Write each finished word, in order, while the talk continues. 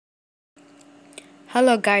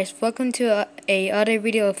Hello guys, welcome to a other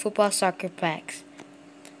video of football soccer packs.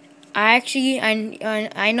 I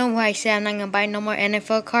know why I said I'm not gonna buy no more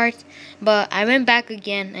NFL cards, but I went back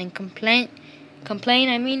again and complained,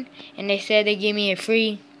 and they said they gave me a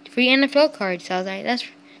free NFL card. So I was like,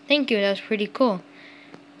 thank you, that's pretty cool.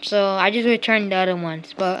 So I just returned the other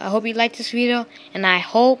ones. But I hope you like this video, and I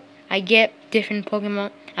hope I get different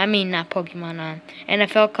Pokemon. Not Pokemon,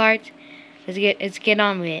 NFL cards. Let's get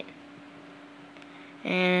on with it.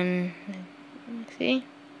 And see,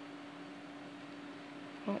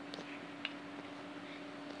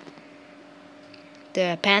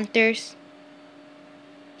 the Panthers.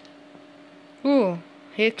 Ooh,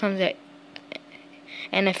 here comes the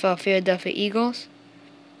NFL Philadelphia Eagles.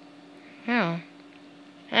 Oh,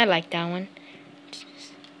 I like that one.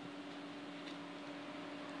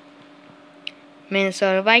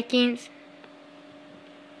 Minnesota Vikings.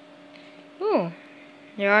 Ooh,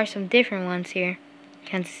 there are some different ones here.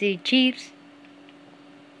 Kansas City Chiefs,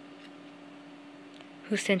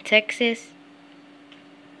 Houston, Texas,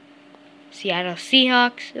 Seattle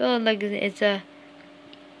Seahawks. Oh, look, it's a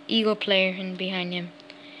Eagle player in behind him.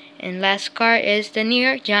 And last card is the New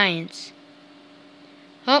York Giants.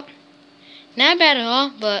 Oh, not bad at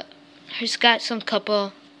all, but I just got some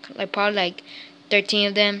couple, probably like 13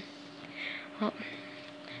 of them. Oh,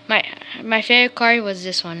 my favorite card was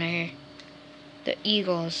this one right here, the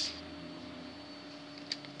Eagles.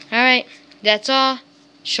 Alright, that's all.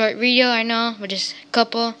 Short video, I know, but just a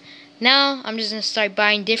couple. Now, I'm just going to start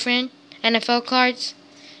buying different NFL cards.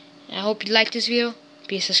 I hope you like this video.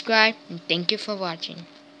 Please subscribe, and thank you for watching.